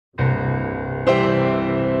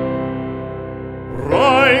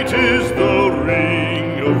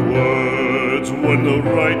when the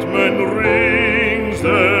right man rings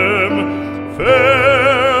them.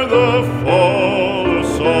 Fair the fall of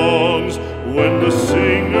songs when the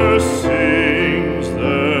singer sings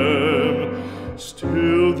them.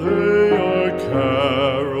 Still they are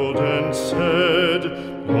caroled and said,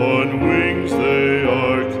 on wings they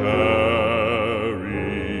are carried.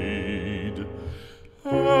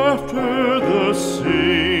 After the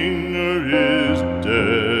singer is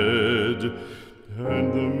dead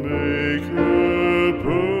and the maker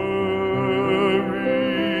buried,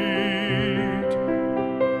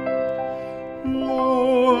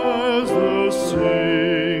 lo, as the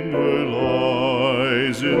singer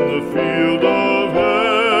lies in the field of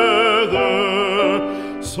heather,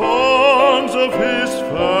 songs of his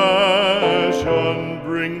fashion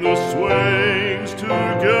bring the swains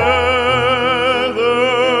together.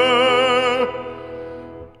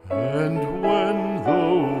 And when the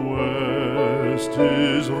west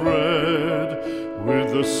is red with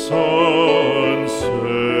the sunset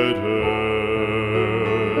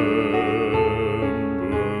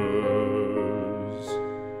embers,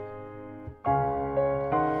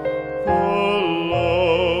 the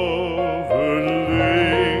lover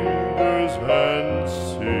lingers and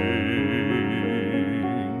sings,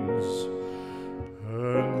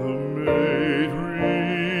 and the maid remembers.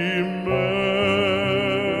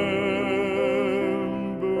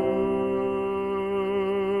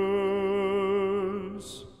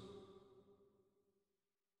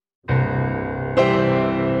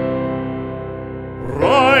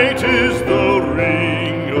 Right is the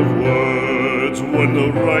ring of words when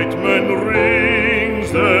the right man rings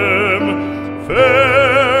them.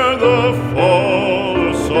 Fair the fall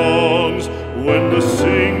of songs when the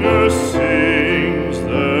singer sings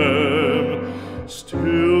them.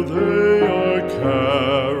 Still they are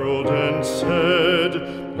caroled and said,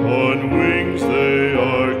 on wings they